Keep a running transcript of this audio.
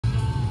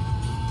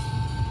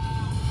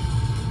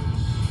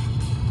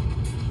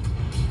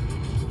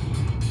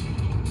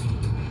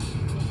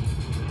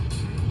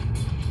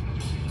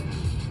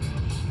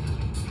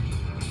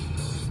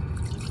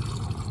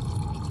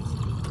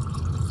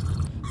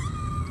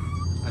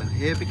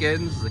here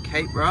begins the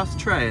Cape Wrath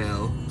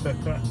Trail.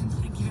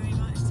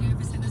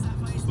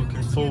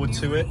 Looking forward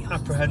to it,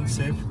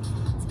 apprehensive.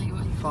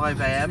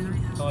 5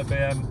 AM. 5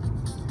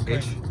 AM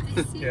ish.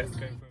 Yeah,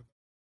 going for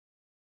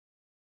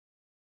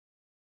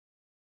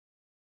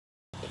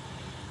it.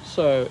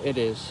 So it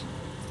is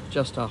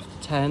just after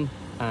 10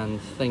 and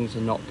things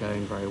are not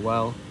going very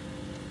well.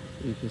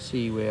 You can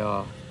see we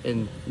are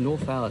in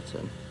North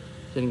Allerton.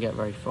 Didn't get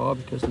very far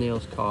because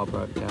Neil's car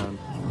broke down.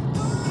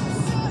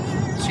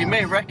 So you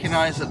may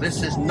recognise that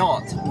this is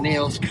not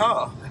Neil's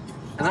car.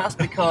 And that's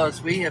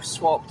because we have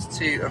swapped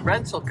to a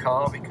rental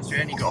car because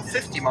we only got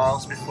 50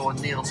 miles before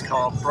Neil's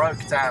car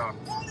broke down.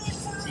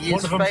 He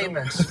is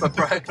famous for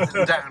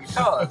broken down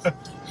cars.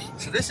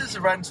 So this is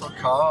a rental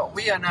car.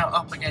 We are now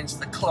up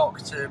against the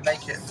clock to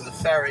make it for the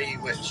ferry,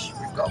 which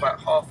we've got about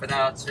half an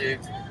hour to.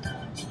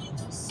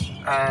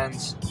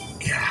 And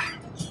yeah,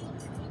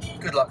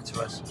 good luck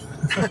to us.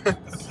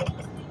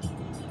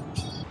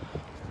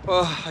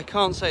 Well, I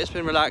can't say it's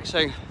been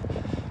relaxing.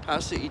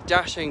 Absolutely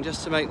dashing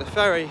just to make the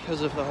ferry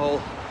because of the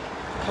whole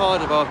car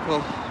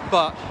debacle,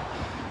 but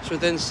it's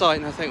within sight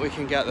and I think we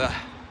can get there.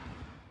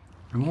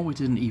 And what we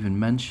didn't even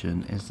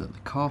mention is that the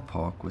car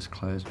park was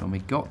closed when we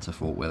got to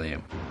Fort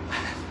William.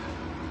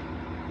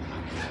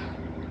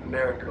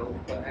 Miracle,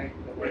 but hey,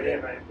 we're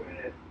here, mate, we're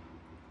here.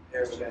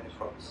 Here we're going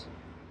across.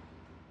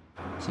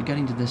 So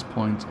getting to this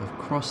point of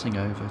crossing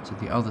over to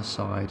the other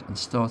side and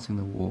starting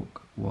the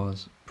walk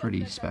was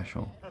pretty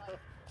special.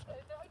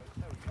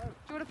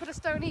 Do you want to put a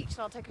stone each and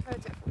I'll take a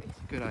photo for you?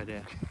 Good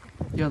idea.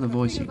 The other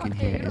voice you can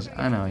hear is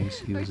Anais,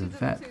 who was a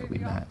vet that we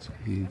met,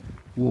 who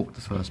walked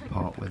the first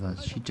part with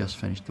us. She just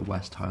finished the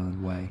West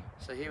Highland Way.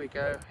 So here we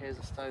go, here's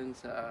the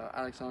stones that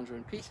Alexandra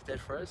and Peter did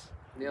for us.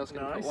 Neil's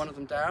going to put one of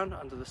them down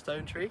under the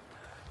stone tree.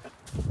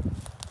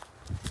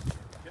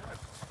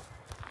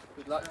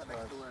 Good luck to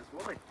us.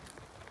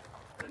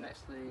 Put it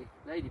next to the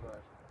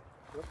ladybird.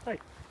 Lovely.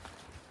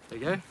 There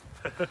you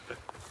go.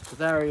 So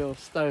there are your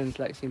stones,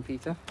 Lexi and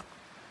Peter.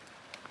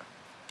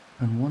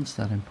 And once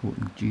that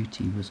important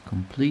duty was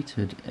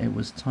completed, it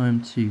was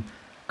time to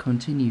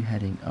continue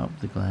heading up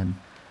the glen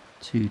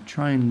to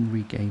try and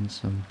regain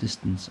some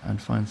distance and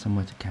find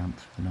somewhere to camp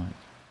for the night.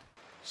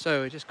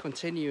 So we're just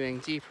continuing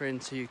deeper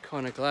into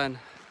Connor Glen.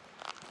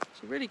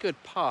 It's a really good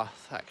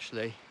path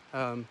actually,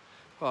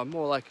 well,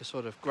 more like a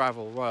sort of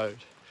gravel road.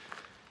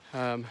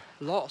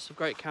 Lots of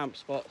great camp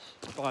spots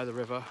by the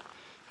river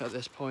at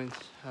this point,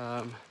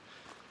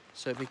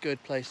 so it'd be a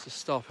good place to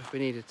stop if we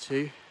needed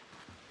to.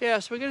 Yeah,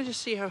 so we're going to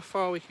just see how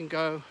far we can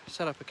go,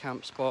 set up a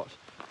camp spot.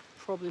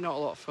 Probably not a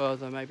lot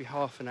further, maybe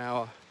half an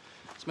hour.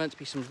 It's meant to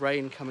be some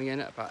rain coming in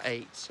at about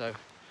 8, so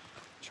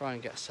try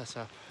and get set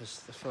up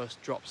as the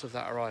first drops of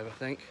that arrive, I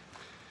think.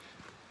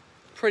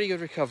 Pretty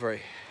good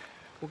recovery.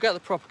 We'll get the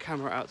proper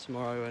camera out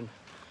tomorrow and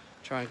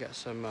try and get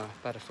some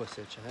better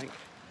footage, I think.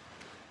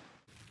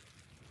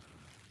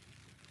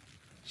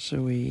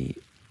 So we,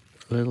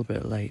 a little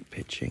bit late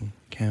pitching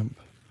camp,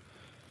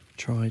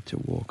 tried to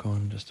walk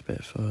on just a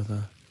bit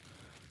further,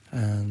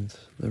 and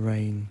the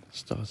rain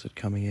started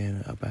coming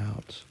in at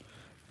about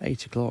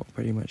 8 o'clock,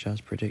 pretty much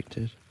as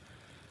predicted,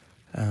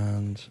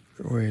 and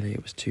really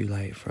it was too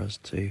late for us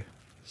to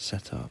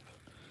set up,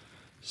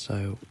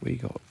 so we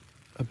got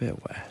a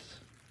bit wet.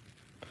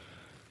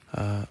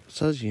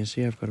 So as you can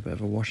see, I've got a bit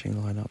of a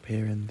washing line up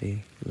here in the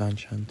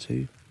Lanchan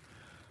 2.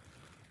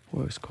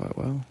 Works quite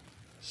well.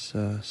 It's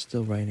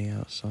still raining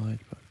outside,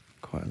 but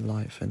quite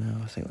light for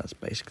now. I think that's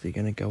basically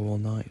going to go all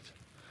night.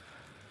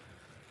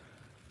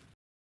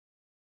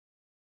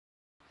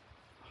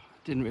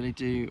 Didn't really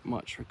do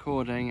much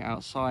recording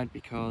outside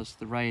because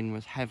the rain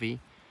was heavy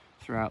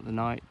throughout the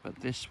night,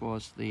 but this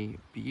was the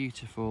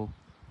beautiful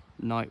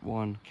night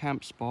one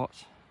camp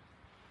spot.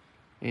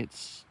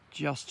 It's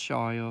just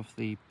shy of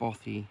the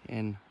bothy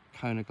in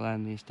Connor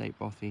Glen, the estate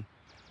bothy,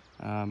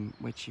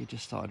 which it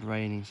just started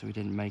raining, so we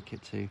didn't make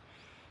it to.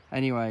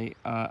 Anyway,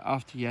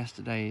 after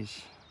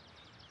yesterday's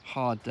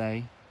hard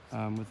day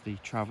with the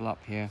travel up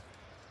here,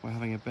 we're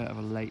having a bit of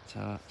a late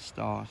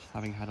start,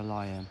 having had a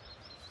lie-in.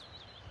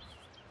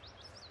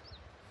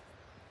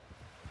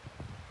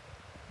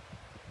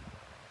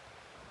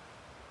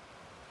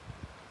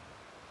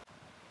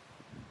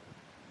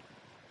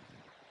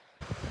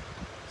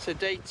 So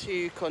day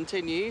 2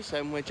 continues,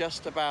 and we're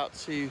just about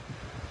to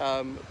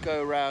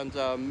go around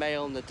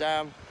Mail and the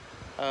Dam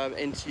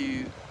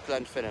into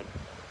Glenfinnan.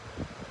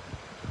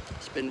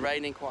 It's been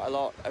raining quite a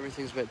lot,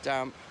 everything's a bit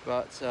damp,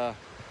 but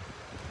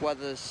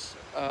weather's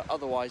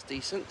otherwise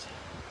decent.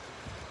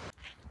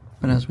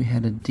 But as we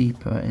headed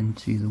deeper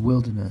into the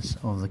wilderness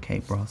of the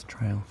Cape Wrath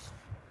Trail,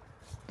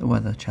 the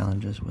weather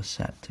challenges were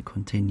set to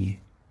continue.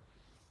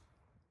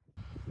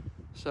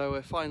 So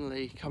we're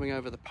finally coming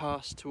over the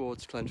pass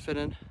towards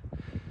Glenfinnan,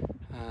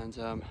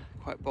 and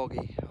quite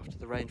boggy after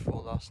the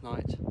rainfall last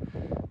night,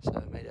 so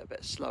it made it a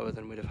bit slower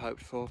than we'd have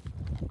hoped for.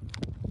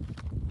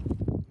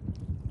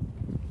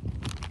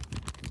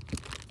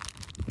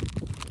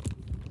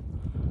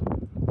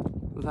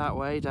 That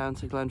way down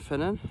to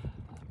Glenfinnan,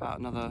 about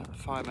another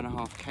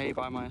 5.5 k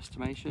by my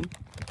estimation,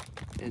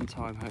 in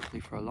time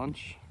hopefully for a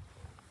lunch.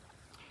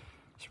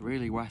 It's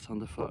really wet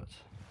underfoot.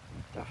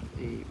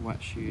 Definitely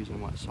wet shoes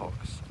and wet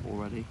socks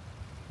already.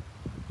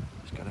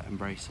 Just gotta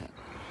embrace it.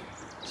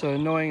 So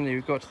annoyingly,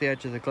 we've got to the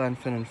edge of the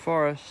Glenfinnan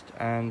forest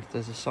and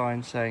there's a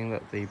sign saying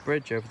that the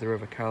bridge over the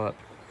River Callop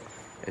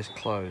is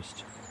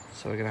closed.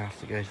 So we're gonna have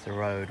to go to the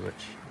road,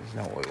 which is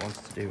not what we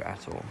wanted to do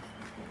at all.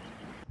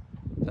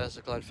 There's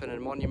the Glenfinnan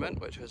Monument,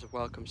 which was a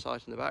welcome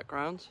sight in the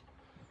background.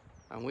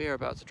 And we are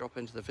about to drop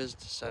into the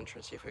visitor centre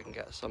and see if we can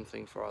get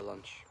something for our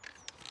lunch.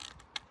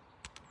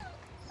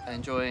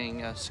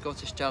 Enjoying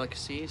Scottish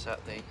delicacies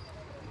at the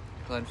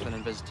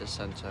Glenfinnan Visitor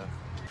Centre.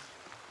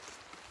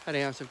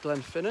 Heading out of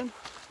Glenfinnan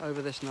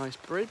over this nice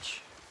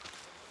bridge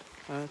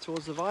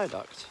towards the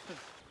viaduct.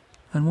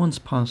 And once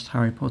past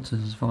Harry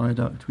Potter's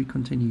viaduct, we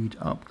continued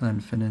up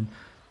Glenfinnan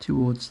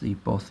towards the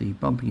bothy,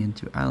 bumping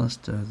into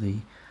Alistair, the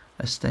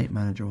estate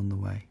manager, on the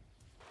way.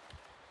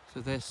 So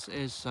this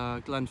is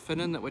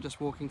Glenfinnan that we're just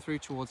walking through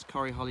towards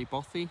Corryholly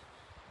Bothy.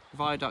 The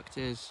viaduct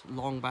is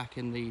long back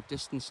in the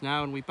distance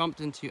now, and we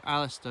bumped into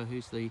Alistair,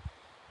 who's the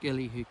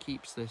gillie who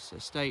keeps this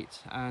estate,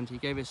 and he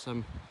gave us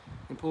some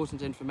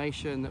important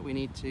information that we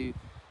need to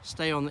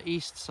stay on the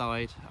east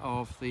side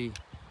of the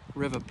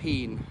River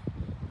Pean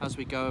as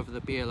we go over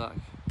the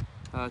Bealach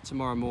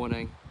tomorrow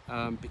morning,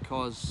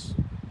 because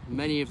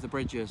many of the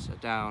bridges are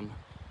down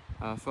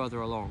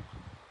further along.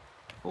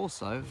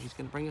 Also, he's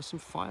going to bring us some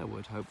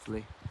firewood,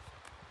 hopefully.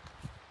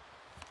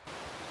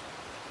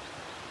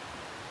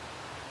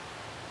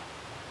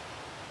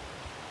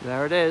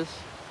 There it is.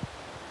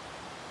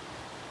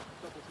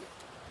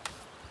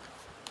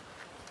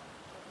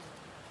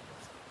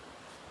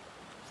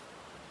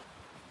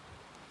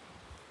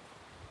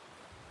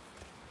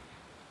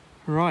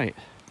 Right,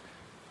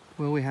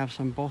 will we have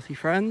some bothy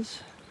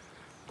friends,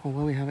 or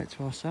will we have it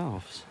to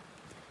ourselves?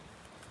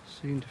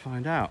 Soon to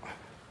find out.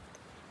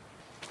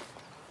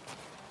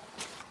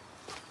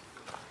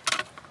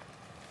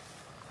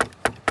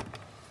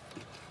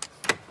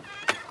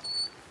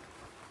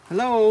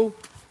 Hello?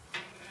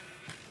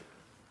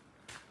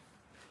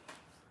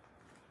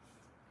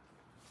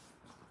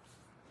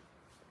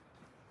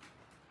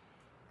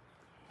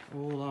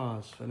 All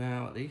ours for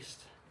now, at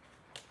least.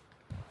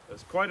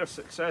 It's quite a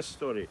success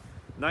story.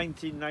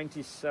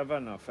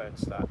 1997 I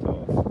fenced that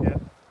off. Yeah.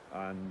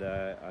 And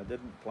I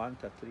didn't plant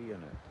a tree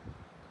in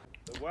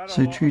it.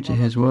 So true to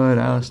his word,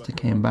 Alistair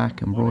came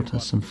back and brought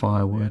us some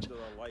firewood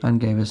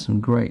and gave us some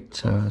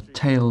great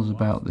tales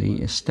about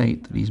the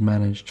estate that he's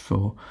managed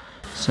for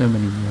so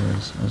many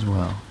years as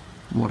well.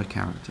 What a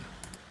character.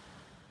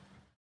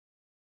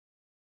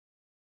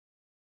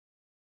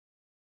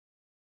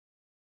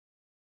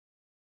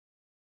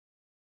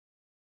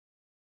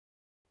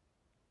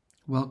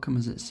 Welcome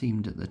as it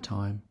seemed at the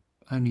time,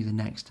 only the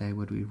next day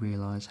would we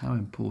realise how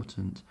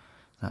important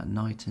that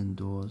night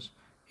indoors,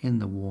 in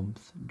the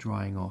warmth,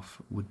 drying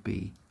off would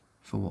be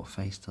for what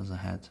faced us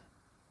ahead.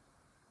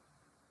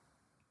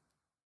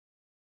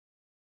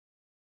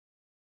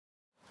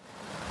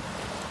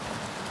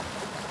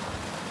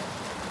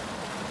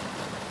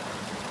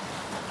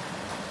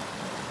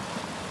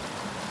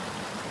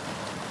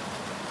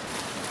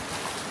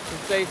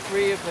 It's day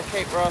 3 of the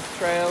Cape Wrath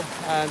Trail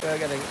and we're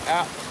getting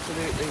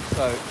absolutely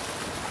soaked.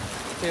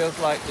 It feels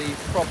like the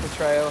proper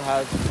trail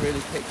has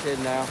really kicked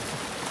in now.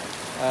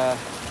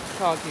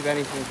 Can't keep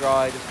anything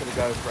dry, just gonna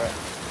go for it.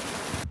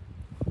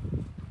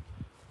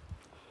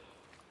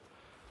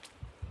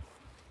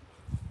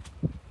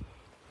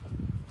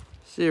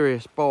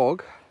 Serious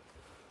bog.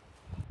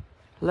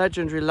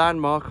 Legendary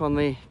landmark on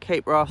the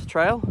Cape Wrath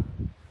Trail.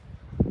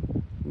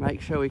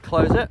 Make sure we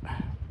close it.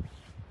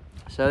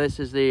 So this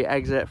is the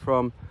exit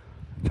from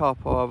top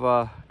of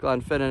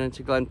Glenfinnan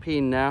into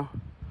Glenpean now.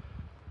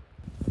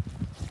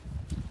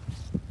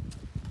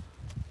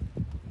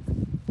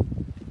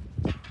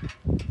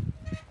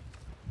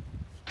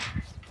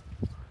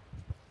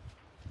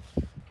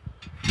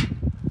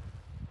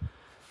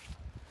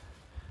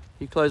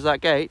 You close that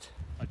gate?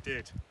 I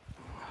did.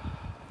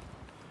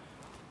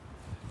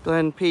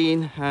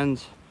 Glenpean,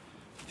 and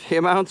the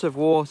amount of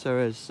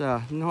water is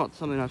not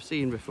something I've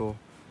seen before.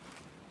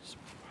 It's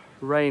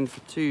rained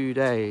for 2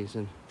 days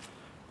and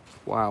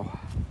wow.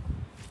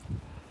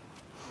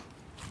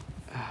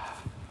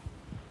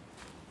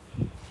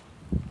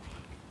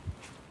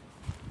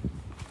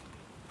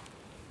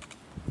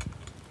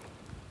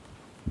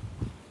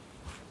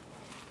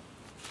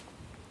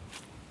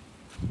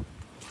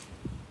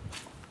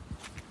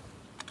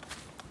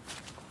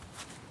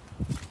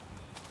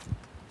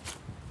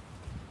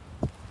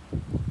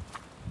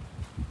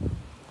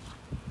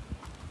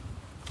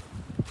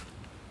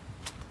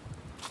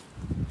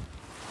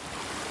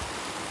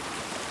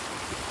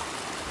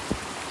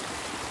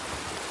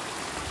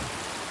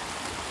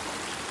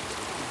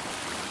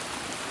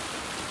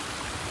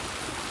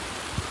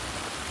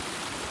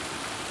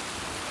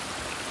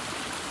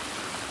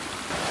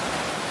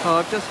 Oh,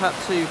 I've just had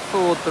to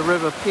ford the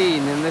River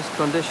Pean in this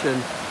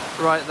condition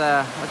right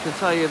there. I can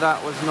tell you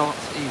that was not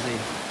easy.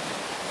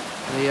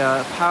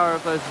 The power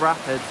of those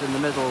rapids in the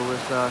middle was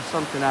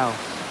something else.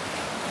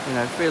 You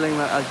know, feeling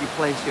that as you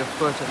place your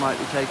foot it might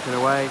be taken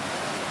away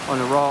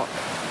on a rock.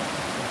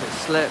 It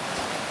slipped.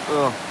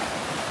 Ugh.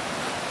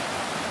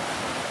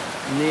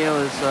 Neil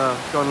has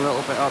gone a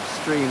little bit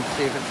upstream to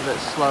see if it's a bit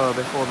slower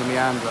before the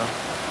meander.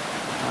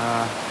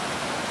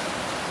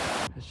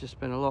 There's just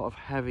been a lot of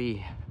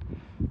heavy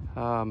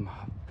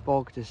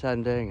bog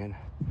descending and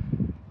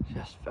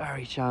just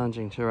very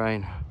challenging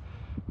terrain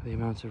with the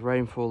amount of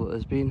rainfall that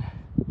there's been.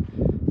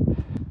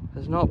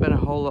 There's not been a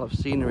whole lot of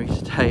scenery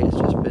today, it's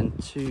just been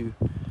too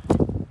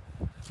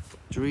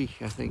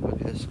dreich, I think would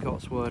be the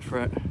Scots word for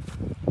it.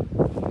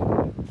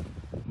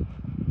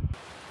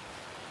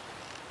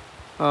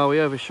 We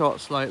overshot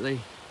slightly,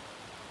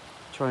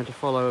 trying to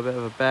follow a bit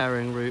of a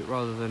bearing route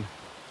rather than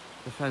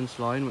the fence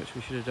line, which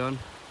we should have done. You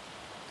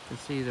can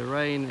see the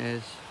rain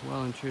is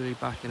well and truly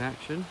back in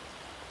action.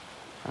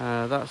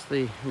 That's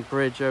the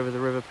bridge over the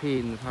River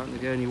Pean, apparently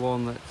the only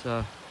one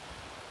that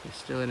is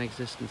still in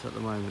existence at the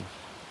moment.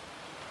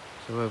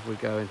 So over we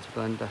go into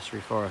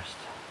Glendestry Forest.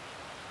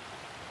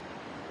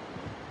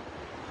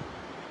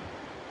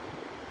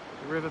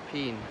 The River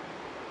Pean.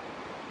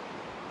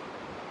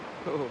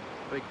 Oh,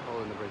 big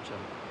hole in the bridge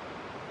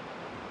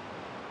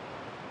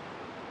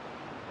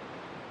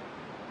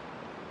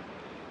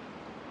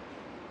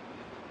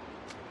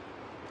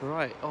there.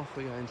 Right, off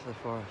we go into the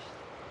forest.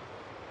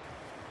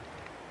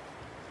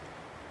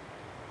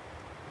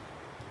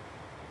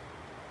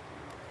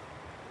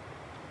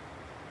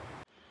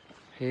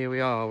 Here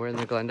we are, we're in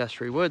the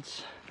Glendestry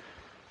Woods.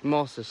 The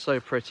moss is so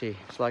pretty,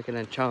 it's like an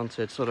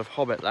enchanted sort of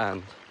hobbit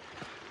land.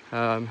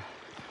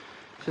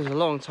 This is a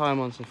long time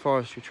on some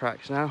forestry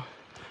tracks now,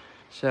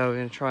 so we're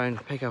going to try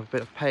and pick up a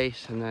bit of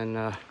pace and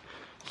then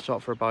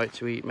stop for a bite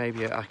to eat,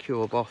 maybe a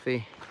Shiel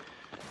Bridge.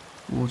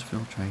 Water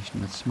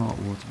filtration with smart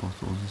water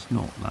bottles is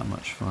not that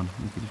much fun.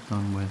 We could have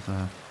gone with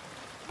a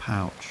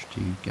pouch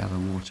to gather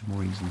water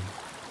more easily.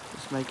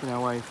 Just making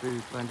our way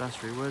through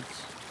Glendestry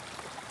Woods.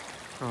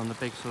 We're on the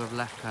big sort of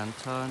left-hand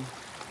turn,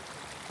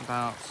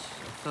 about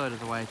a third of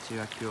the way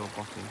to Shiel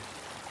Bridge.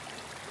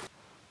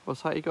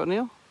 What's that you got,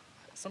 Neil?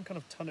 Some kind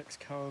of Tunnocks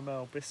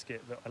caramel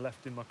biscuit that I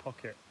left in my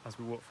pocket as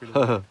we walked through the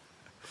wood.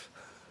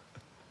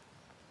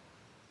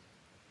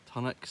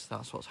 Tunnocks,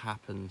 that's what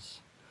happens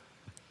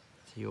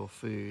to your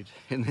food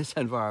in this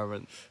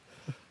environment.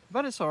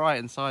 But it's alright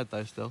inside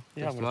though still.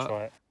 Yeah, I'm going to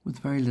try it. With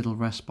very little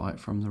respite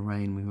from the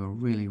rain, we were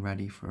really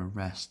ready for a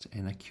rest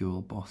in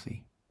Shiel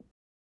Bridge.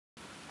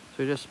 So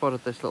we just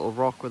spotted this little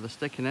rock with a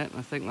stick in it, and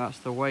I think that's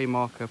the way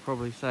marker,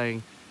 probably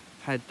saying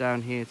head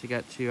down here to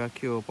get to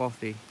Shiel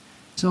Bridge.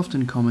 It's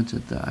often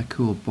commented that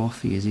Shiel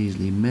Bridge is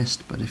easily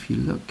missed, but if you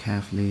look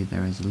carefully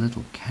there is a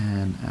little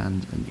cairn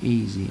and an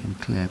easy and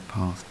clear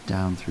path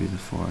down through the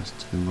forest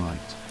to the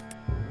right.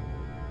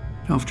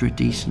 After a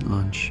decent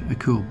lunch,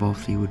 Shiel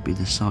Bridge would be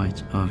the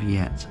site of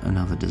yet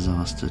another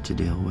disaster to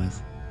deal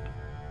with.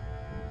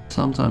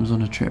 Sometimes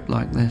on a trip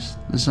like this,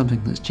 there's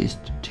something that's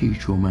just too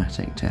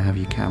traumatic to have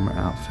your camera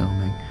out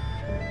filming.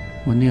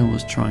 When Neil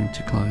was trying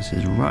to close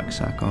his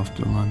rucksack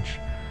after lunch,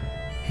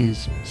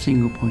 his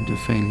single point of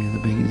failure, the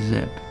big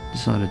zip,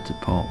 decided to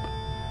pop.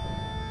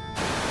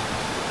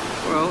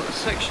 Well, a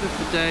section of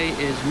the day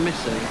is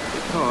missing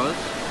because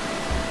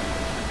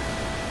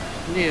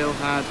Neil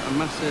had a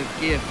massive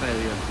gear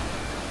failure.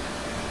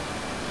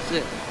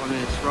 Zip on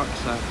his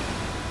rucksack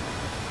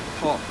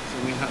popped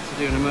and we had to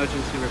do an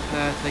emergency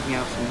repair, taking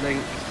out some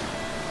links.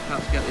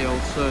 Had to get the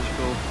old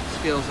surgical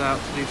skills out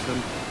to do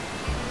some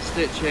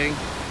stitching.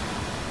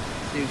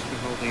 Seems to be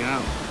holding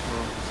out.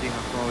 We'll see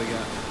how far we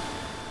get.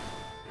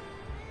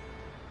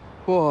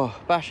 Whoa,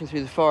 bashing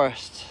through the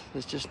forest.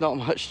 There's just not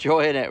much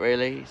joy in it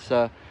really. It's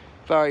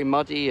very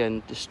muddy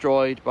and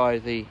destroyed by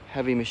the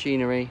heavy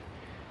machinery.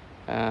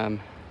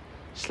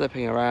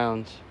 Slipping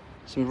around.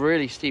 Some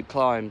really steep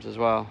climbs as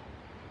well.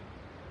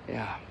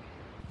 Yeah.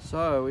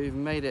 So we've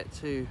made it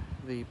to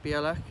the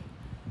Bielek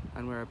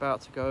and we're about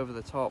to go over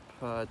the top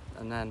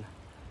and then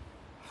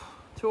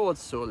towards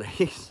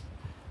Solis.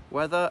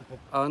 Weather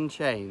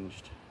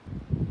unchanged.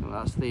 And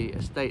that's the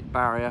estate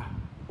barrier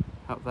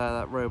up there,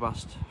 that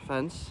robust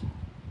fence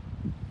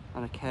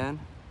and a cairn.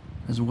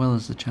 As well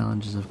as the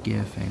challenges of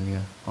gear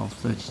failure, our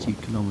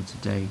 32-kilometre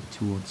day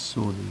towards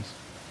Solis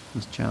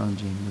was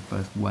challenging with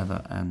both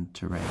weather and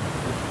terrain.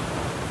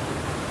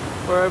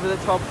 We're over the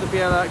top of the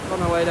Bielek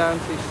on our way down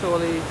to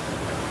Solis.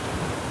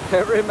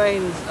 It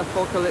remains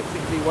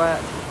apocalyptically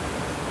wet.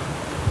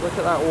 Look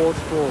at that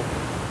waterfall.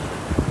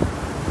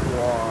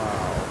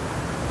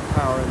 Wow.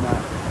 Power in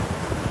that.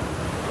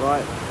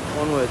 Right,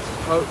 onwards.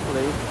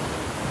 Hopefully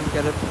we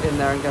can get in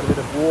there and get a bit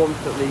of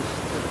warmth at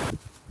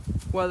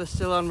least. Weather's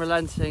still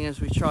unrelenting as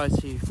we try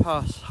to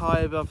pass high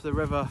above the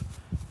river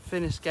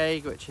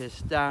Finniskeg, which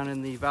is down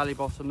in the valley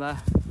bottom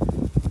there.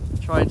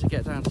 Trying to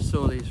get down to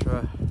Solis for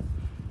a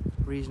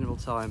reasonable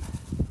time.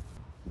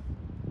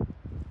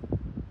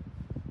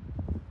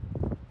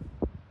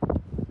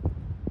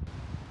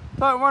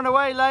 Don't run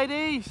away,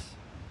 ladies!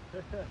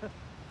 Do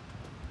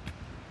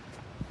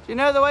you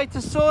know the way to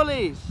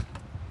Solis?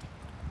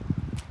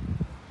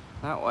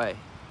 That way.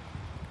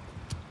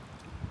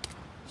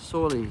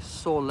 Solis,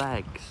 sore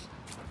legs.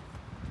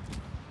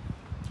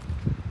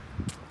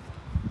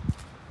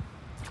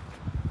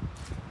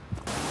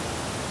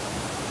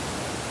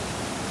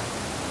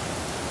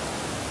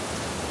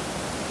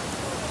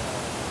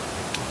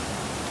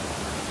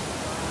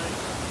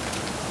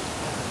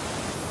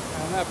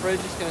 That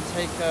bridge is going to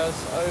take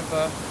us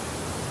over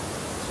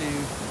to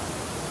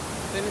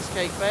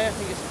Finniscake Bay, I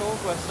think it's called,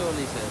 where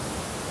Sawleys is.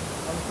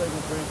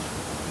 Unstable bridge,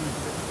 use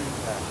a bit too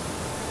fast.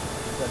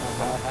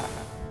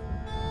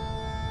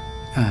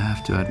 I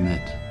have to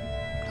admit,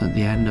 at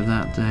the end of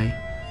that day,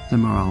 the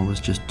morale was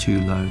just too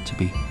low to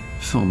be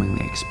filming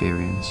the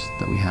experience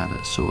that we had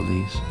at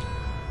Sawleys.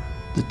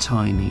 The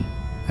tiny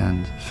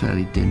and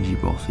fairly dingy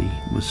bothy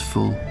was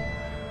full.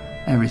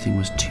 Everything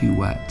was too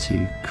wet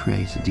to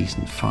create a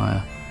decent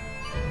fire,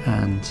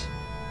 and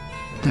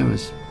there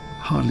was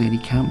hardly any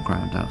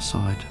campground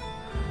outside.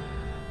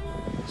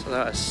 So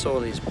that is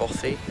Sawleys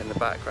bothy in the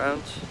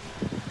background.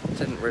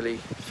 Didn't really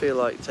feel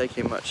like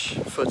taking much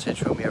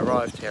footage when we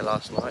arrived here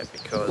last night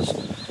because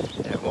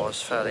it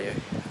was fairly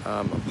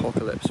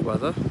apocalypse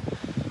weather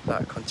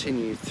that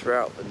continued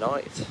throughout the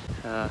night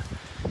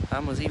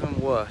and was even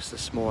worse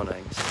this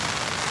morning.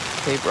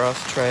 Cape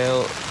Rouse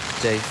Trail,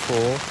 day 4,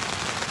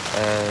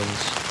 and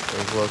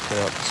we've woken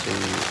up to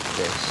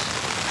this.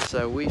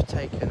 So we've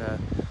taken a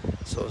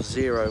sort of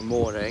zero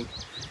morning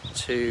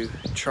to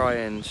try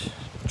and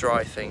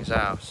dry things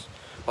out.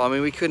 Well, I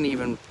mean, we couldn't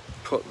even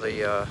put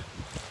the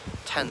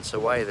tents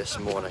away this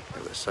morning,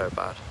 it was so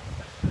bad.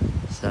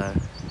 So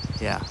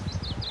yeah,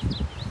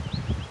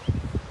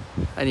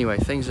 anyway,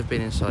 things have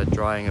been inside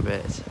drying a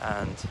bit,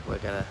 and we're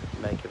gonna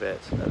make a bit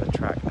of a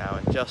track now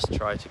and just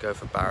try to go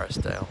for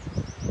Barrisdale.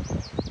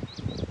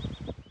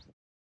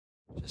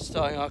 Just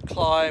starting our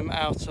climb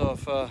out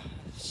of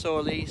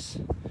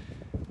Sawleys.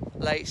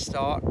 Late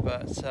start,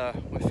 but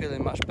we're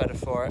feeling much better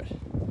for it.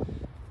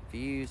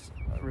 Views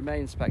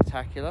remain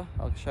spectacular,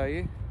 I'll show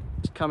you.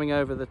 It's coming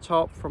over the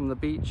top from the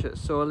beach at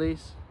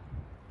Sawleys.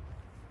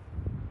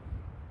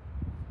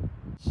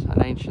 It's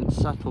an ancient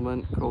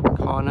settlement called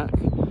Carnock,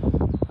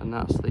 and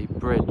that's the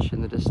bridge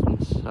in the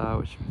distance,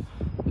 which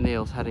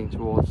Neil's heading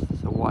towards.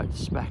 There's a white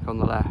speck on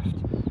the left,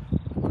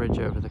 the bridge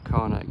over the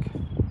Carnock.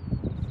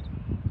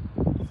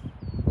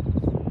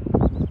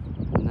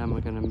 And then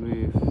we're going to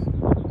move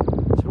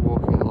to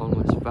walking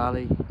along this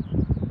valley,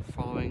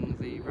 following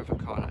the River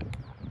Carnock.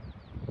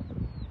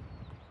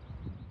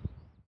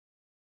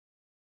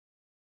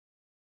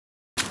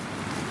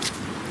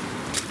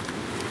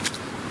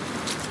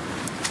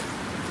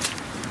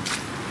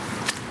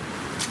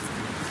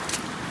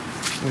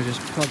 We're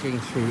just plugging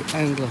through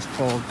endless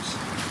bogs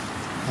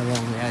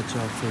along the edge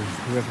of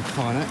the River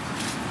Carnock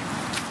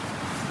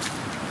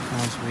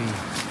as we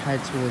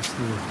head towards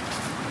the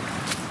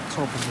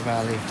top of the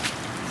valley,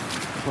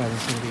 where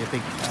there's going to be a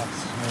big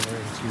pass over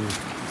into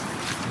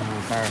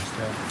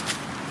Barrisdale.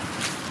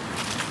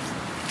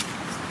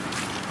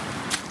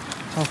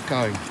 Tough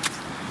going.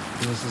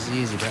 This is the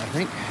easy bit, I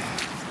think.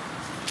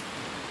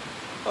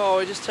 Oh,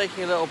 we're just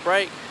taking a little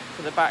break,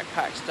 put the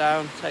backpacks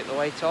down, take the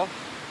weight off.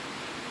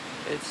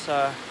 It's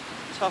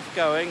tough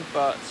going,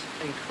 but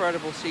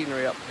incredible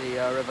scenery up the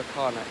River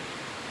Carnock.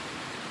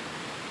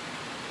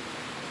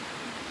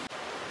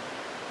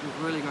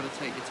 You've really got to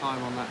take your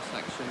time on that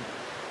section.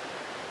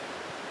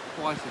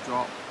 Quite a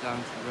drop down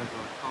to the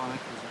River Carnock,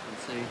 as you can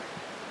see,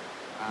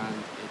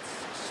 and it's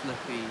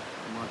slippy,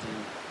 muddy,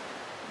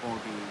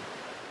 boggy,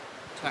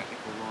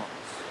 technical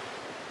rocks.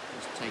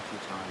 Just take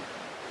your time.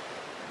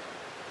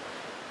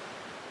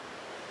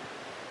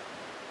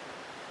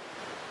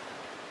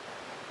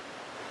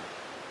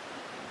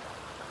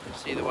 You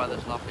see the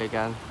weather's lovely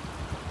again.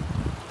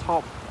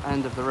 Top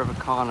end of the River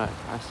Carnock.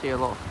 I see a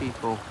lot of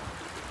people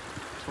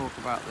talk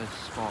about this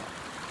spot,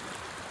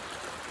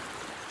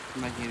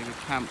 making it a good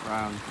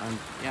campground, and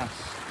yes,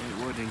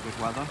 it would in good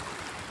weather.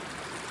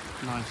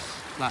 Nice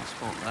flat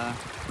spot there.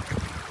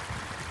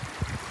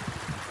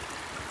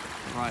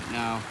 Right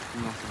now,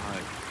 not a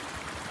hope.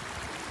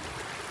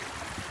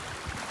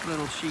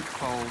 Little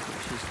sheepfold,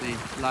 which is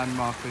the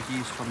landmark we've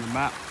used from the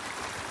map.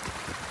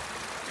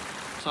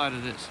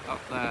 Decided it's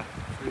up there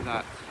through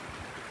that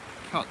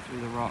cut through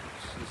the rocks.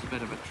 There's a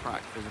bit of a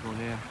track visible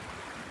here.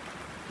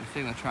 I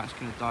think the track's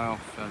going to die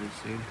off fairly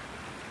soon.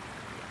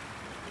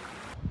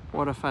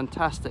 What a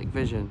fantastic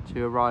vision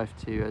to arrive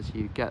to as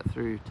you get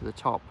through to the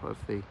top of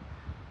the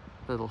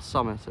little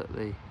summit at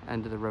the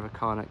end of the River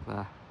Carnock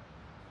there.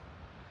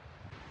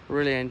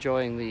 Really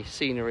enjoying the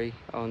scenery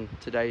on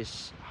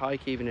today's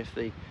hike, even if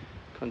the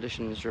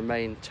conditions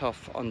remain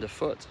tough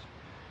underfoot.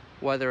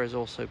 Weather has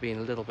also been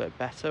a little bit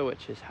better,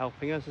 which is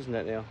helping us, isn't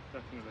it, Neil?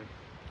 Definitely.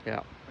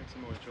 Yeah. Makes it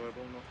more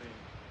enjoyable, not being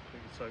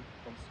soaked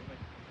constantly.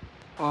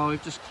 Well,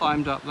 we've just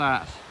climbed up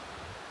that.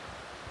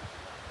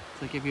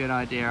 To give you an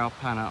idea, I'll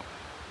pan up.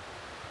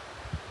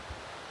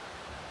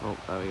 Oh,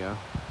 there we go.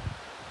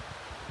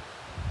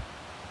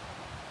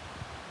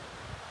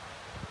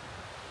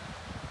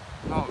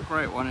 Not a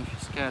great one if you're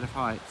scared of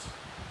heights.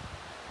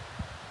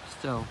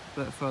 Still, a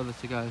bit further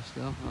to go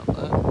still, up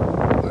there.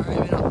 We're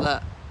aiming up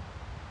there.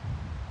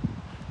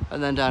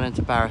 And then down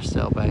into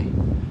Barrisdale Bay.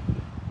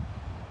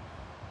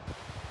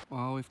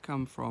 Well, we've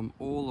come from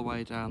all the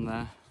way down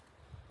there.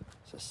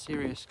 It's a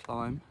serious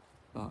climb,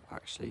 but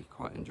actually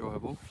quite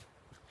enjoyable.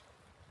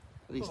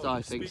 At least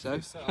I think so. I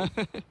guess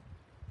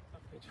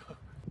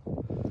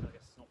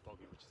it's not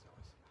boggy, which is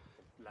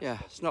nice. Yeah,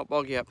 it's not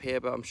boggy up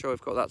here, but I'm sure we've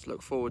got that to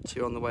look forward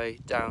to on the way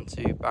down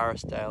to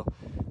Barrisdale,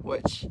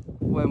 which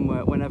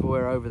whenever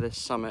we're over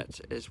this summit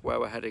is where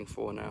we're heading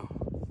for now.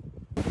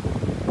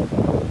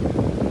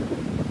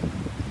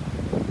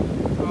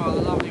 Oh,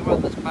 the lovely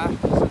weather's back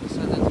as I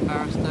descend into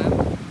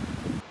Barrisdale.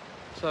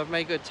 So I've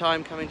made good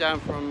time coming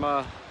down from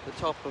the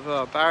top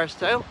of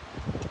Barrisdale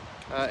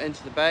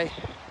into the bay.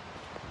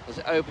 As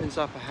it opens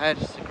up ahead,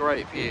 it's a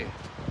great view.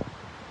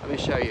 Let me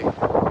show you.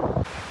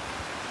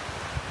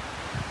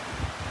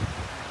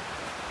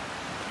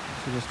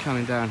 So just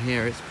coming down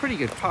here, it's a pretty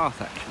good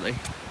path actually.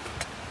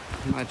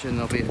 I imagine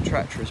there'll be a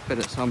treacherous bit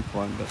at some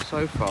point, but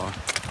so far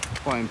I'm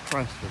quite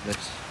impressed with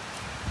this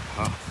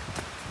path.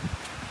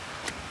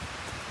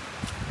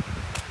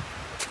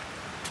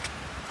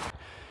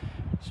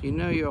 So you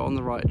know you're on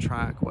the right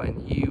track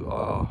when you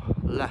are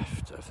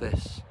left of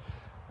this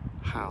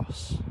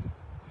house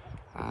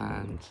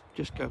and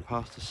just go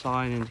past a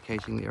sign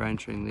indicating that you're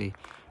entering the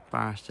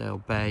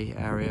Barrisdale Bay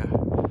area,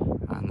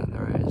 and that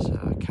there is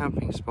a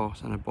camping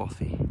spot and a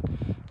bothy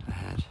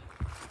ahead.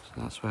 So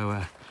that's where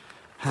we're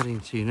heading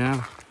to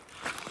now.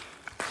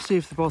 See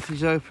if the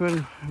bothy's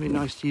open. It'd be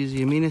nice to use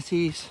the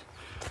amenities,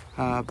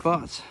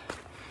 but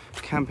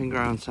camping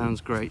ground sounds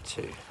great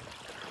too.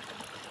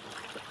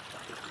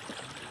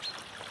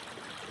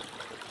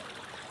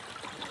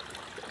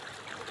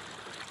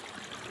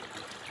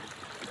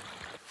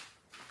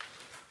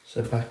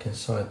 So back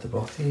inside the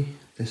bothy,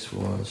 this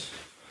was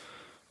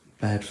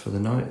bed for the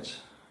night.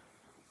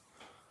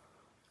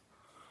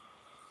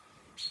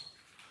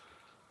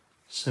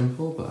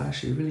 Simple, but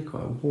actually really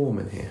quite warm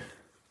in here.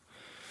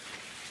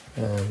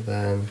 And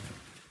then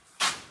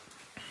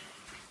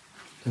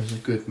there's a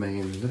good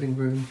main living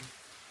room,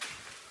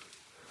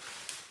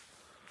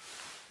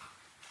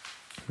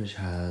 which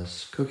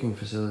has cooking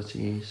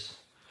facilities,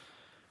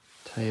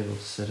 table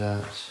to sit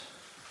at,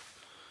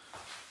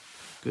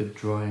 good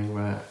drying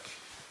rack,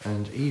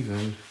 and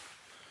even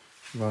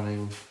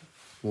running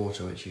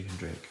water which you can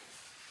drink.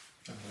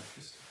 And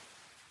electricity.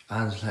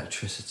 And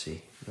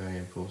electricity, very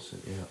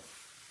important, yeah.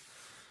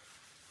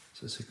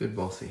 So it's a good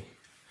bothy.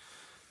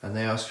 And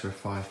they ask for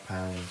 £5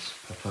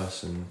 per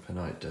person per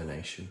night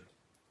donation.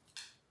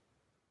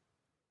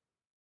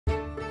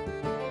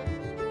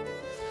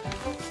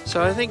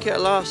 So I think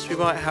at last we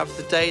might have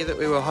the day that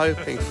we were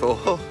hoping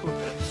for.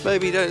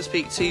 Maybe don't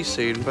speak too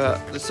soon, but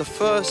it's the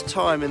first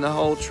time in the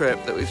whole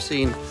trip that we've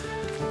seen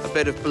a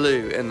bit of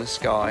blue in the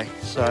sky,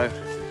 so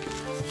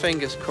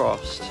fingers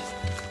crossed.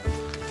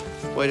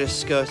 We're just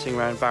skirting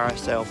around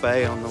Barrisdale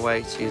Bay on the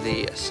way to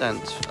the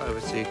ascent over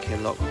to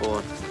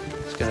Kinlochhorn.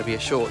 It's going to be a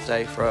short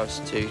day for us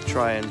to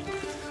try and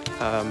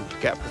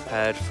get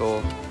prepared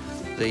for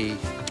the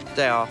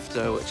day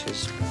after, which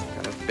is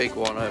kind of a big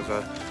one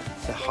over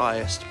the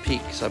highest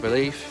peaks, I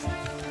believe.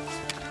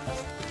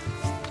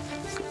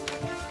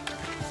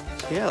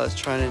 So yeah, let's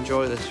try and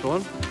enjoy this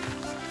one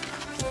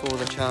before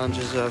the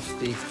challenges of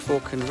the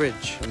Falcon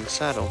Ridge and the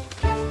saddle.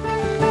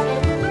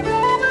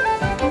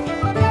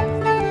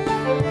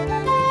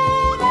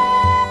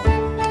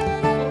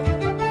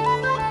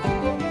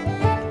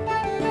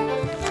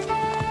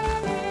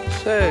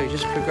 So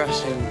just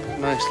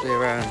progressing nicely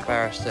around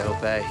Barrisdale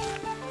Bay.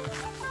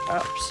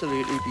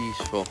 Absolutely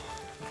beautiful.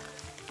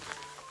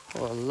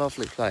 What a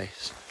lovely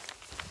place.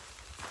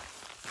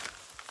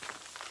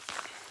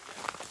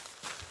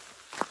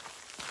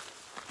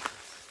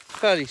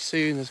 Fairly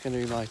soon there's going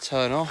to be my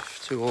turn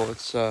off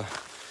towards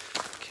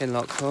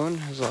Kinlochhorn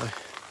as I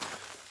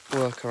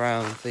work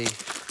around the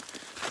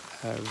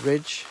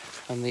ridge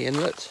and the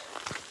inlet.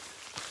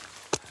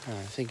 I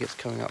think it's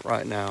coming up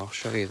right now, I'll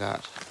show you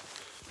that.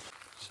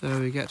 So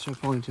we get to a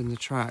point in the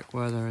track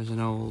where there is an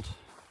old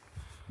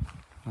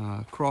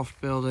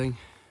croft building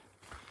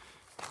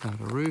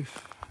without a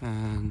roof,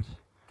 and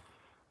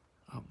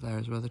up there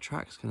is where the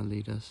track's going to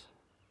lead us.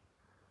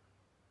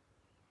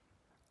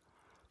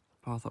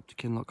 Path up to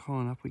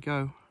Kinlochhorn, up we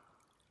go.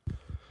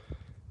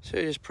 So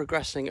we're just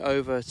progressing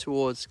over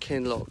towards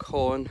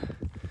Kinlochhorn.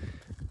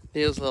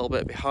 Neil's a little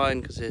bit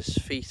behind because his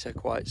feet are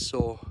quite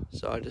sore,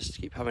 so I just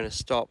keep having to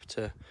stop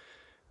to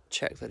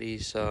check that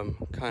he's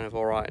kind of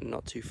alright and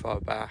not too far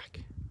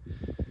back.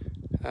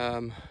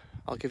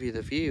 I'll give you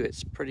the view,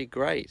 it's pretty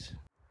great.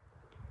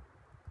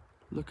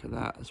 Look at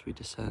that as we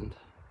descend.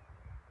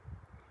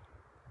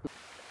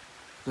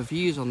 The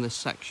views on this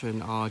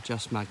section are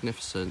just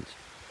magnificent.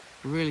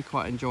 I'm really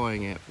quite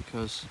enjoying it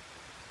because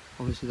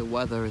obviously the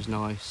weather is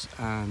nice,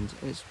 and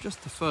it's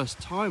just the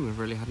first time we've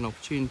really had an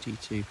opportunity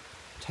to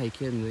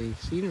take in the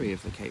scenery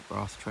of the Cape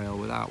Wrath Trail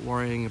without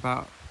worrying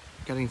about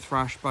getting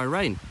thrashed by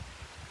rain.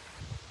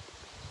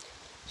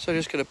 So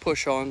just going to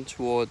push on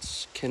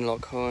towards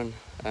Kinlochhorn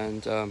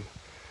and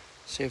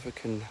see if we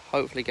can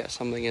hopefully get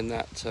something in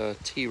that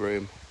tea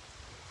room.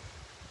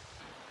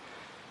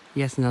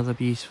 Yet another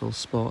beautiful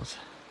spot.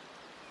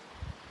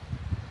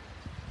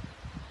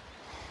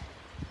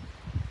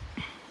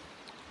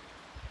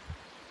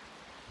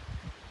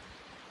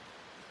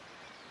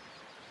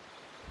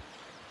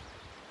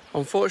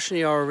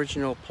 Unfortunately, our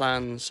original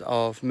plans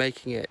of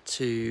making it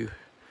to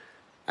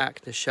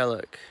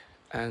Achnarshelloch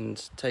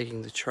and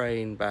taking the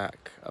train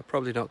back are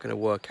probably not going to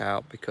work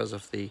out because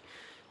of the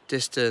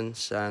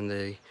distance and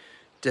the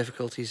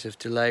difficulties of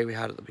delay we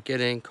had at the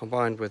beginning,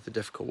 combined with the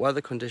difficult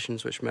weather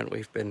conditions, which meant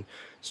we've been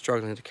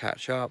struggling to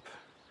catch up.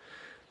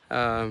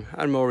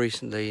 And more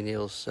recently,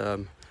 Neil's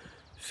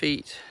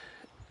feet.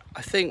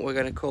 I think we're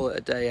going to call it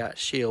a day at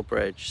Shiel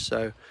Bridge.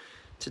 So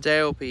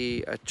today will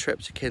be a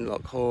trip to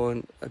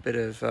Kinlochhorn, a bit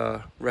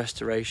of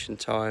restoration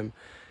time,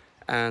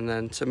 and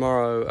then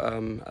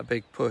tomorrow a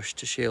big push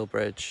to Shiel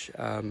Bridge,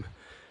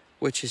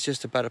 which is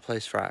just a better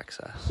place for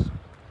access.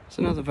 It's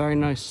another very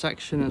nice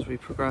section as we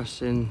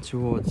progress in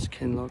towards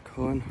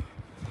Kinlochhorn.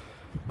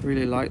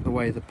 Really like the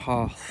way the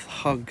path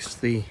hugs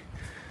the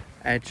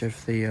edge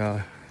of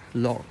the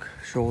loch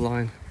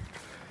shoreline.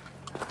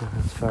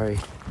 It's very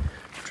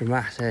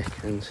dramatic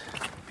and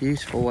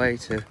beautiful way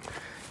to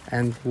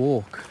end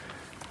walk.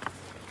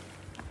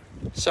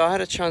 So I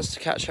had a chance to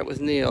catch up with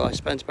Neil. I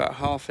spent about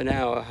half an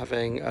hour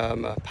having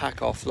a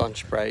pack off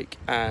lunch break,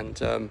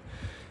 and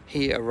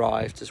he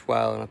arrived as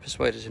well, and I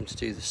persuaded him to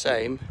do the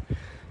same.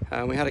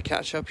 We had a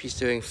catch up. He's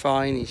doing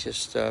fine. He's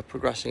just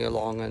progressing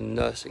along and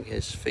nursing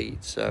his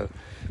feet, so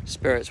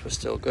spirits were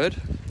still good.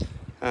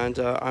 And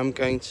I'm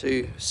going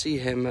to see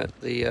him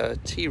at the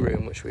tea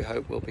room, which we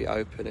hope will be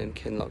open in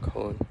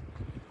Kinlochhorn.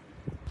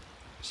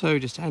 So we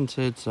just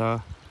entered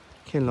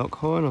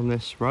Kinlochhorn on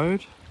this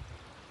road,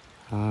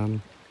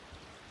 and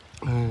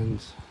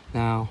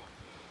now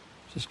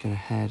just going to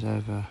head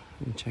over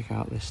and check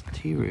out this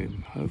tea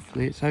room.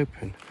 Hopefully it's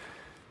open.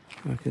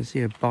 I can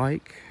see a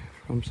bike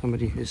from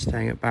somebody who's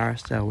staying at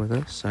Barrisdale with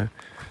us, so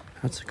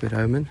that's a good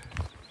omen.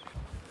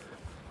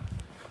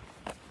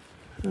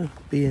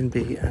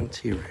 B&B and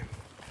tea room.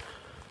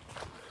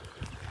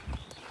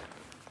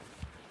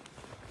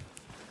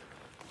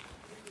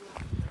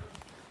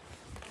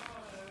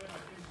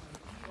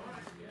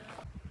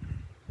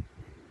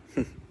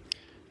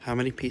 How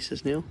many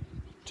pieces, Neil?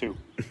 2.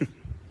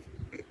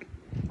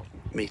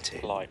 Me too.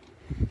 Light.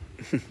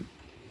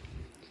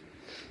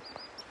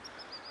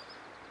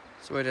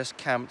 So we're just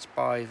camped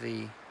by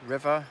the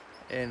river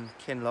in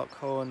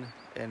Kinlochhorn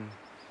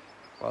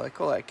well, they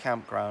call it a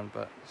campground,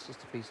 but it's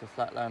just a piece of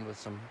flat land with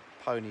some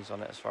ponies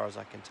on it as far as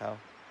I can tell.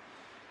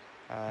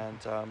 And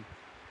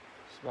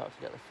just about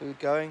to get the food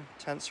going.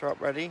 Tents are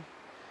up ready.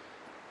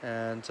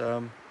 And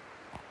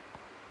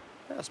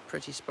that's a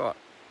pretty spot.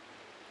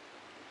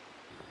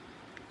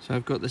 So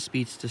I've got the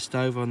speedster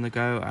stove on the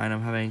go, and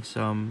I'm having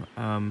some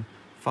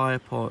fire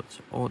pot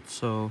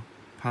orzo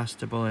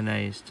pasta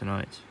bolognese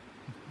tonight.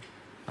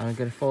 And I'm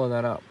going to follow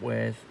that up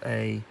with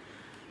a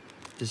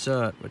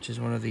dessert, which is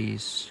one of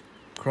these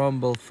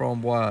crumble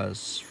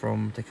framboise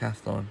from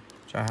Decathlon,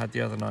 which I had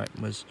the other night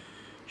and was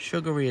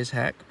sugary as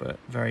heck, but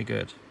very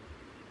good.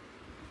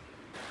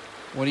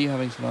 What are you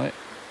having tonight?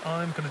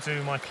 I'm going to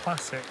do my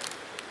classic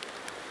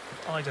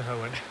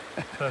Idahoan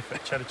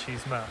perfect cheddar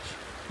cheese mash.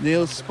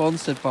 Neil's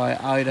sponsored by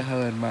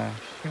Idaho and Mash.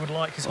 He would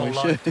like his Oh, whole he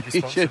life to should- be he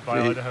sponsored should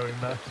by be. Idaho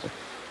and Mash.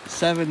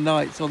 7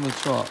 nights on the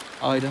trot,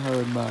 Idaho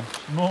and Mash.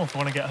 More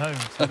when I get home.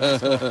 So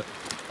that's what.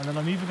 And then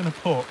I'm either going to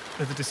put,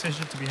 there's a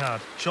decision to be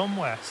had, John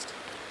West,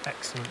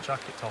 excellent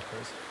jacket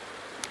toppers,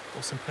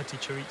 or some petit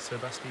chorizo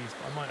basties,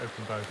 but I might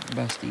open both.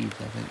 Bastards,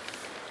 I think.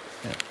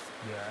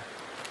 Yeah,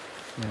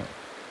 Yeah.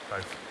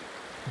 both.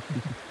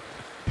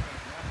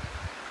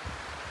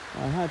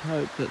 I had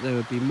hoped that there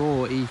would be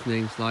more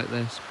evenings like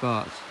this,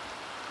 but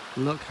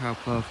look how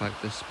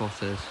perfect this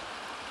spot is.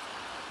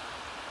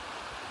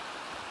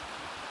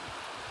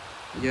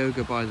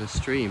 Yoga by the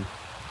stream.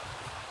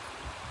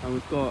 And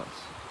we've got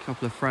a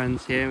couple of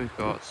friends here. We've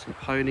got some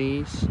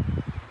ponies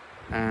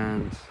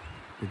and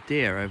the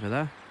deer over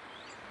there.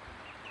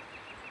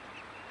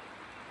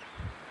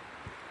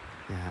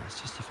 Yeah, it's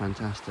just a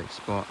fantastic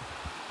spot.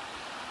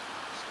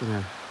 Just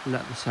gonna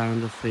let the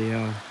sound of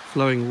the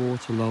flowing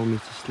water lull me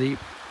to sleep.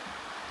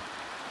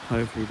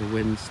 Hopefully the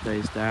wind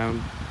stays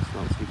down. It's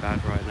not too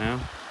bad right now.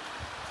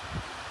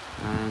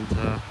 And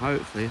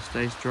hopefully it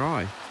stays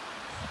dry.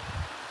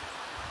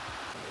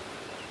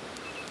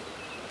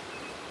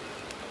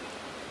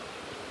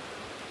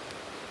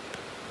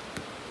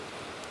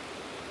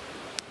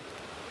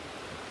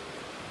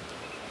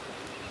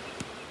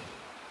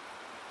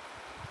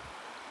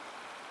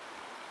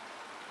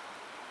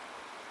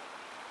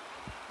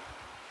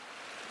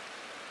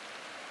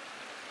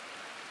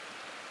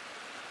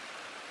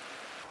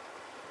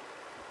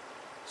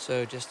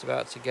 So just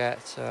about to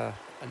get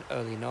an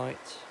early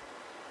night.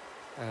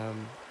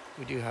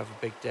 We do have a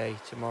big day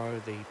tomorrow,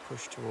 the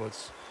push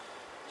towards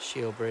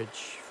Shiel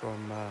Bridge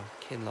from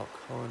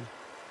Kinlochhorn.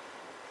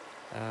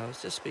 I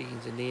was just speaking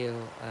to Neil,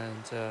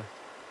 and a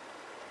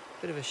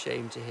bit of a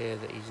shame to hear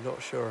that he's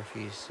not sure if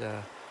he's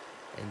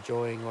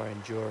enjoying or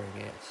enduring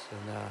it,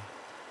 and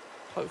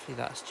hopefully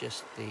that's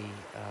just the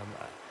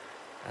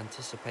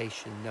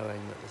anticipation,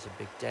 knowing that there's a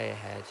big day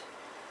ahead.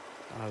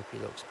 I hope he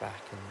looks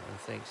back and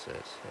thinks that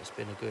it's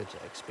been a good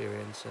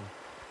experience and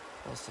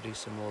wants to do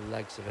some more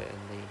legs of it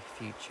in the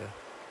future.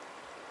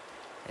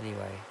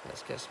 Anyway,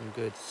 let's get some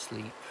good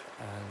sleep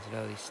and an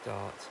early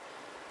start,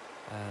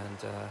 and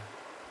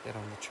get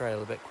on the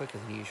trail a bit quicker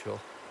than usual.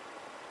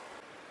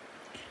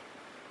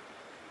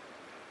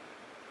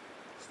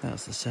 So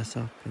that's the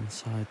setup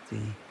inside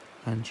the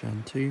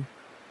Lanchan 2.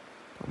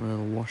 Got my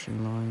little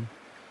washing line,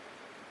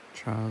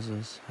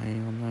 trousers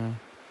hanging on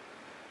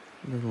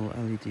there, little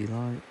LED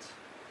light,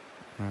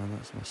 and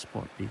that's my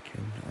spot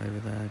beacon over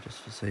there just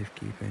for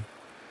safekeeping.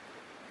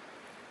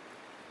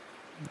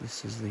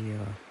 This is the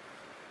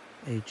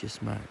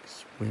Aegis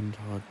Max Wind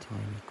Hard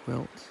Tiny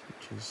Quilt,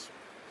 which is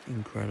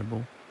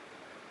incredible,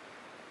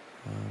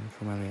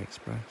 from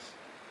AliExpress.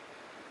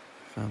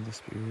 Found this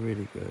to be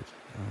really good,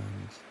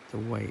 and the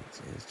weight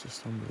is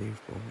just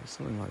unbelievable. It's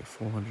something like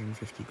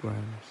 450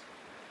 grams.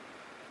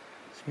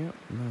 So yeah,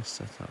 nice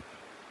setup.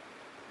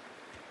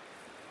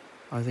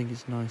 I think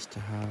it's nice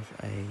to have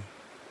a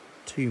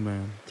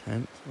two-man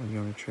tent when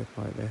you're on a trip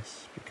like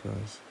this,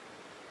 because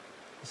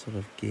the sort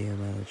of gear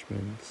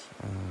management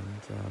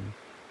and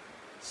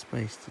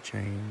space to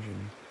change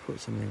and put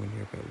something when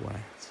you're a bit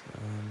wet, I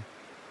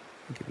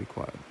think it'd be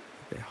quite a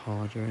bit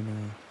harder in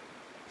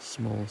a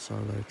small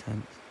solo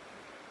tent.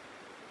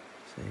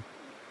 So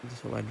the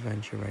sort of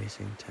adventure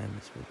racing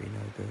tents would be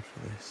no good for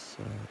this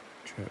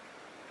trip.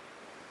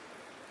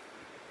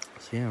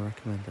 So yeah, I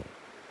recommend it.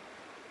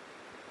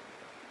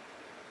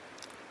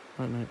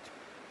 Right night.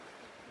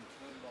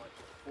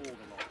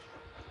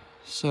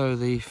 So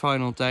the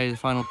final day, the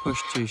final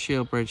push to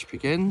Shiel Bridge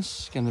begins.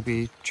 It's going to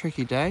be a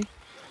tricky day.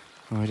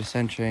 We're just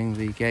entering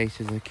the gate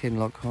of the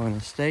Kinloch Horn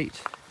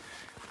estate,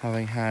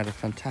 having had a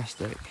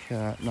fantastic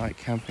night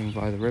camping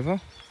by the river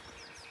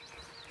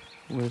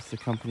with the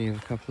company of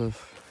a couple of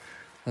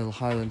little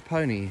Highland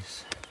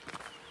ponies.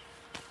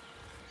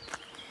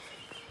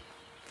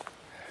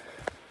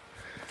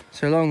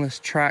 So along this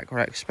track we're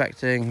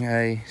expecting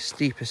a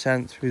steep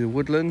ascent through the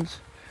woodland,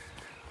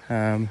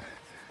 and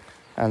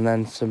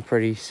then some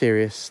pretty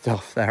serious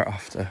stuff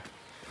thereafter.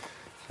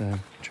 So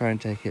try and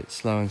take it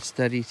slow and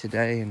steady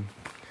today and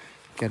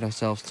get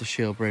ourselves to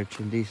Shiel Bridge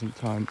in decent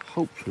time,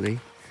 hopefully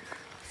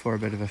for a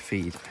bit of a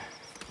feed.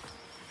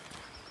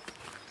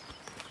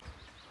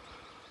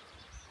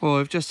 Well,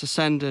 we've just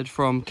ascended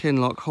from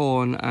Kinloch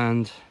Horn,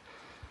 and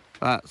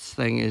that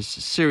thing is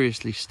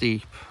seriously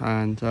steep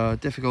and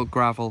difficult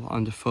gravel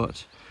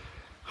underfoot.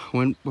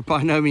 We're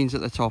by no means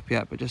at the top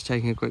yet, but just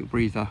taking a quick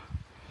breather.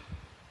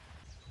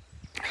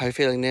 How are you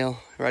feeling, Neil?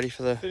 Ready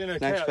for the Feeling okay,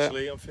 next bit?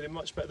 actually. I'm feeling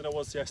much better than I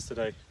was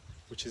yesterday,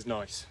 which is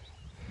nice.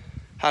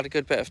 Had a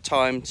good bit of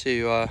time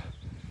to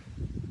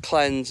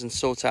cleanse and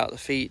sort out the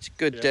feet.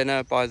 Good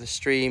dinner by the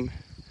stream,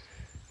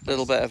 a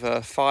little bit of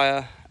a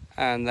fire,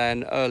 and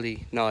then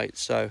early night.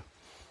 So,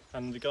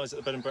 and the guys at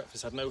the bed and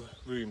breakfast had no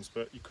rooms,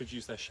 but you could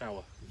use their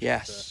shower.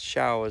 Yes,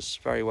 showers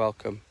very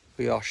welcome.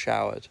 We are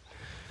showered.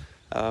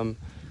 For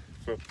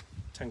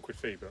 10 quid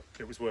fee, but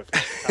it was worth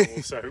it.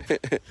 Towel, soap.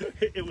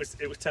 it was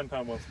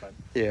 £10 well spent.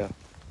 Yeah.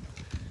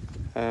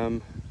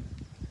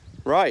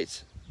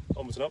 Right.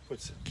 Onwards and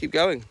upwards. Keep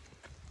going.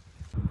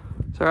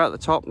 So we're at the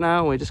top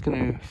now. We're just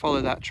going to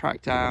follow that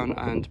track down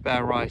and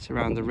bear right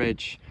around the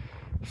ridge,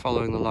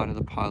 following the line of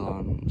the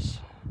pylons.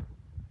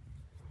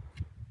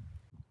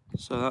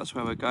 So that's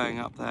where we're going,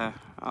 up there,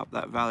 up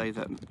that valley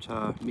that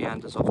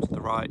meanders off to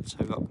the right. So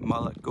we've got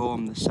Mullet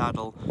Gorm, the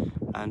Saddle,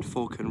 and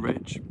Falcon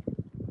Ridge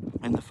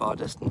in the far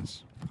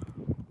distance.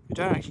 We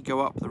don't actually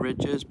go up the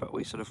ridges, but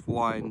we sort of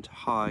wind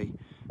high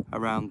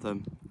around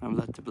them. I'm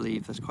led to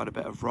believe there's quite a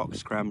bit of rock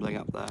scrambling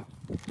up there.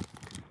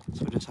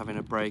 So we're just having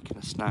a break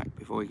and a snack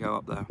before we go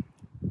up there.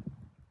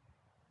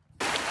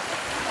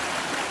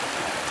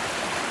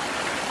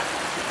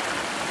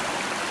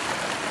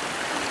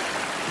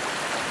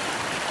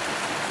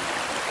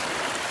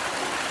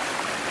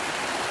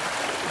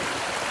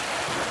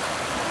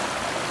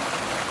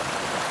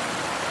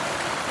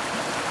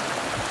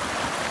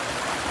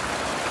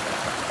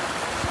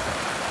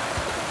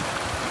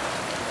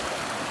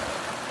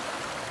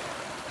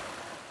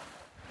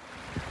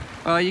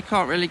 You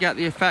can't really get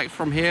the effect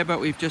from here, but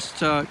we've just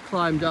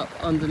climbed up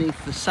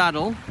underneath the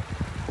saddle,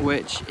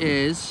 which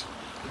is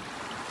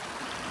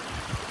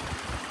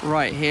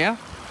right here,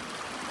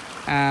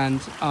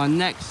 and our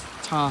next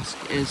task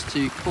is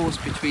to course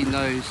between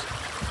those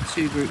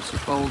two groups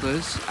of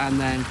boulders and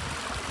then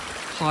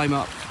climb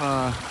up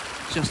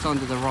just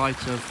under the right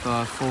of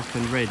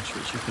Falcon Ridge,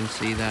 which you can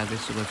see there,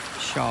 this sort of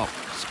sharp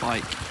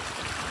spike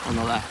on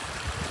the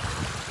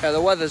left. Yeah,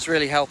 the weather's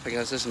really helping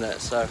us, isn't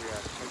it? So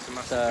Makes a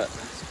massive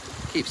difference.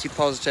 Keeps you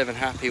positive and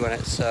happy when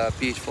it's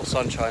beautiful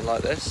sunshine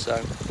like this.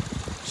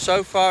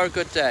 So far a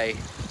good day.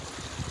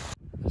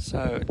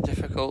 So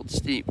difficult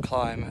steep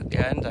climb at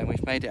the end, and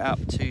we've made it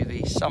up to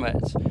the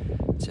summit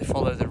to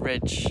follow the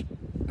ridge,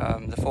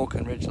 the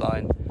Falcon Ridge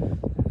line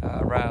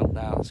around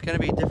now. It's going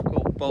to be a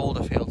difficult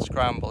boulder field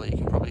scramble, you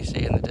can probably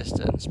see in the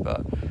distance,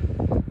 but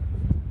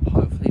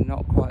hopefully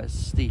not quite as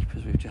steep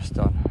as we've just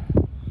done.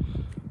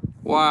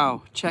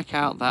 Wow, check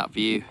out that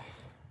view.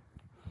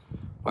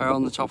 We're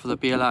on the top of the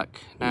Bielak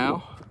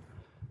now,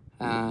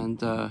 and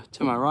to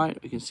my right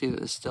we can see that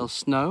there's still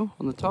snow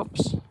on the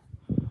tops.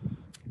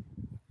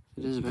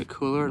 It is a bit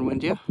cooler and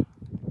windier.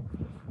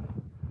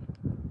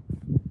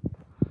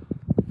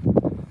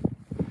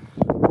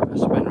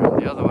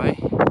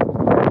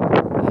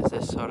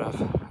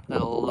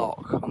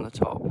 the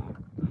top.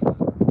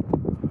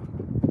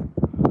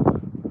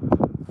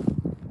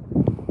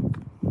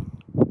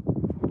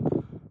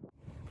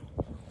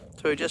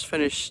 So we just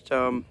finished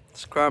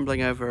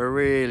scrambling over a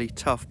really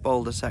tough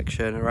boulder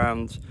section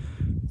around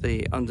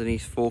the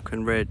underneath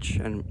Falcon Ridge,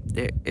 and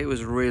it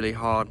was really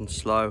hard and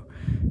slow.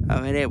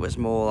 I mean, it was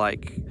more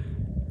like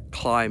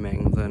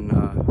climbing than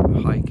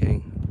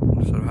hiking.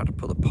 Sort of had to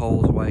put the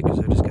poles away because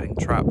they were just getting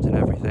trapped in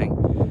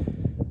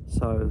everything.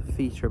 So the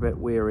feet are a bit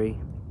weary.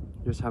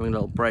 Just having a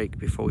little break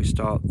before we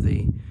start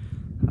the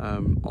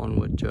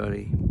onward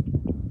journey.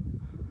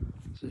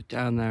 So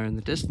down there in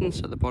the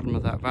distance at the bottom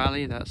of that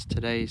valley, that's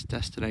today's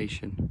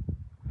destination.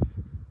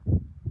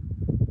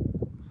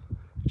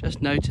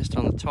 Just noticed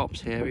on the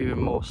tops here even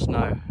more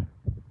snow.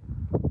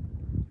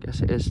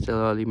 Guess it is still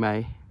early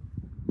May.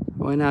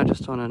 We're now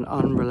just on an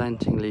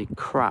unrelentingly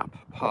crap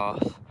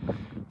path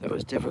that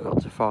was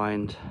difficult to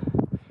find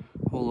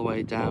all the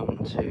way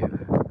down to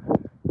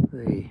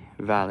the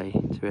valley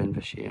to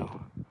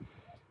Invershiel.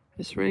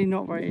 It's really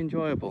not very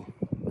enjoyable.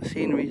 The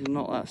scenery is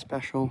not that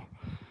special.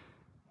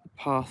 The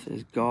path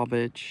is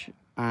garbage,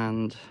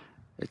 and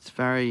it's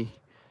very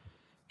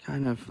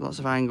kind of lots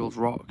of angled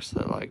rocks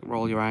that like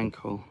roll your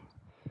ankle.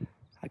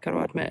 I gotta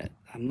admit,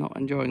 I'm not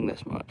enjoying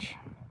this much.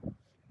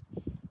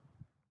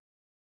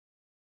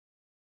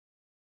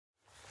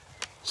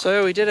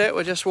 So we did it,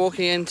 we're just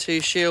walking into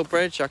Shiel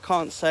Bridge. I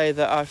can't say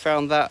that I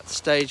found that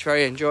stage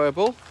very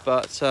enjoyable,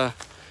 but a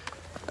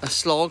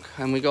slog,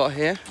 and we got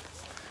here.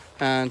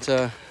 And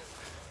I'm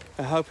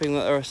hoping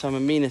that there are some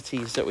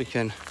amenities that we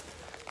can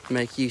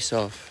make use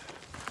of.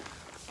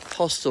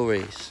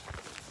 Hostelries.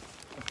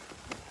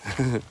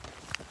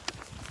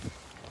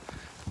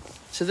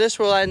 So this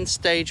will end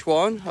stage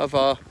 1 of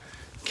our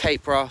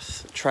Cape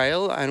Wrath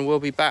trail, and we'll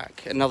be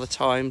back another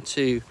time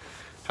to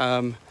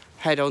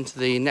head on to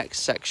the next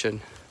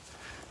section.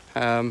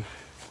 The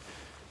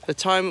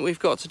time that we've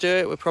got to do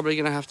it, we're probably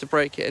going to have to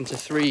break it into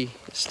 3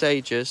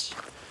 stages.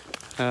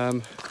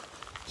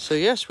 So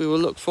yes, we will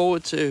look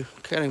forward to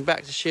getting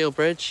back to Shiel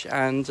Bridge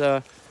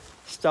and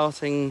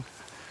starting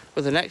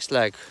with the next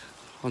leg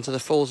onto the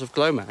Falls of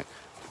Glomag.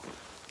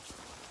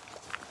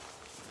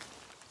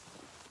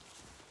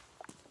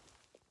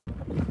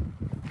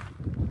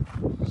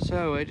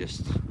 So we're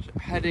just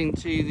heading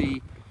to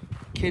the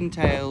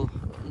Kintail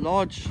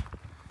Lodge.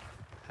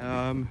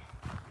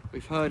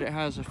 We've heard it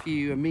has a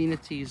few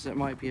amenities that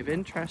might be of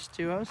interest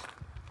to us.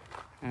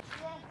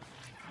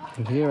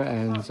 And here it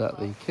ends at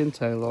the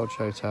Kintail Lodge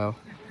Hotel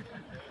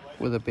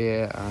with a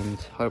beer and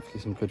hopefully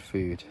some good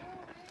food.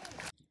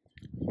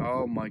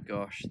 Oh my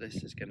gosh,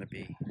 this is going to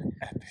be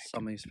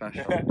something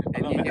special.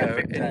 In you go,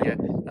 in you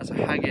go. That's a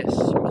haggis.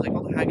 What's it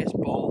called? Haggis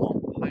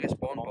ball? Haggis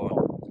bonbon.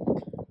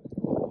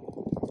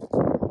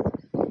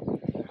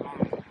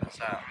 What's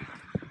that?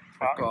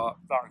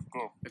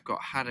 We've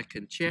got haddock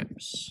and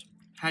chips,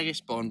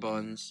 haggis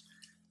bonbons,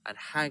 and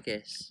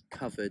haggis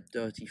covered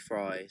dirty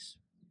fries.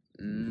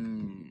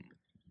 Mmm.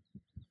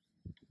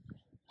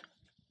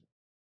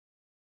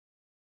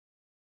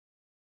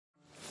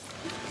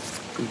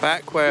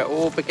 Back where it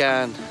all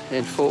began,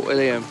 in Fort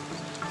William.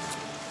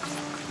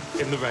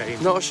 In the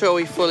rain. Not sure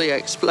we fully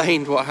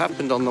explained what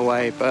happened on the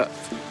way, but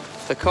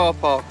the car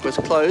park was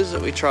closed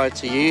that we tried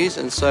to use,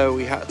 and so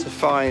we had to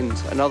find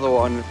another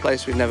one, a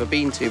place we'd never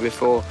been to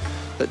before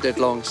that did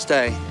long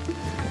stay.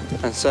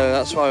 And so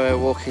that's why we're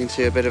walking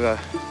to a bit of a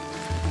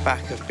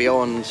back of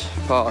beyond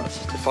part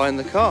to find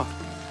the car.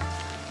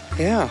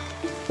 Yeah.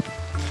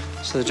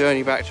 So the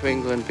journey back to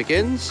England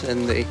begins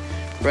in the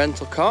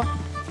rental car.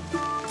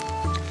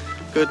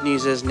 Good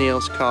news is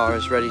Neil's car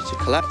is ready to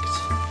collect,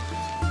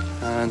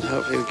 and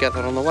hopefully we get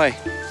that on the way.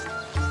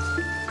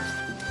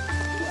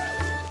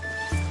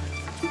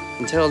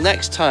 Until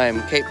next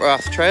time, Cape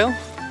Wrath Trail.